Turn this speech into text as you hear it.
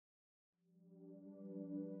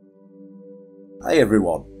Hi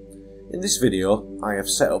everyone, in this video I have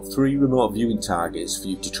set up 3 remote viewing targets for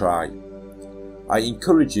you to try. I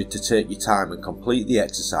encourage you to take your time and complete the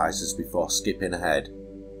exercises before skipping ahead.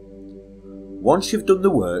 Once you've done the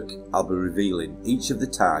work, I'll be revealing each of the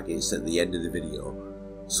targets at the end of the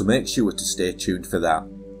video, so make sure to stay tuned for that.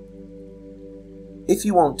 If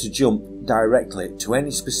you want to jump directly to any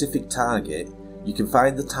specific target, you can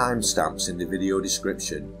find the timestamps in the video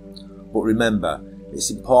description, but remember, it's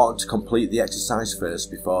important to complete the exercise first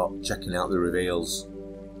before checking out the reveals.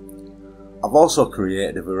 I've also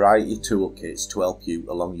created a variety of toolkits to help you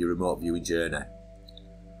along your remote viewing journey.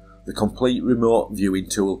 The complete remote viewing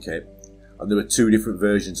toolkit, and there are 2 different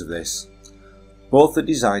versions of this. Both are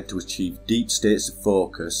designed to achieve deep states of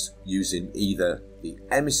focus using either the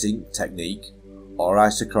Hemi-Sync technique or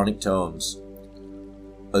isochronic tones.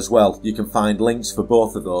 As well, you can find links for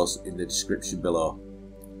both of those in the description below.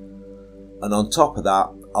 And on top of that,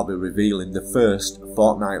 I'll be revealing the first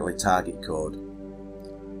Fortnightly target code.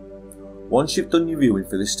 Once you've done your viewing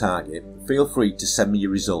for this target, feel free to send me your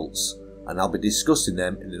results, and I'll be discussing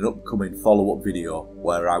them in an upcoming follow-up video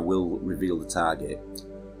where I will reveal the target.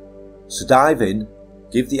 So dive in,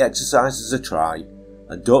 give the exercises a try,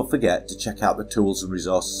 and don't forget to check out the tools and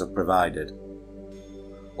resources I've provided.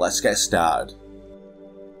 Let's get started.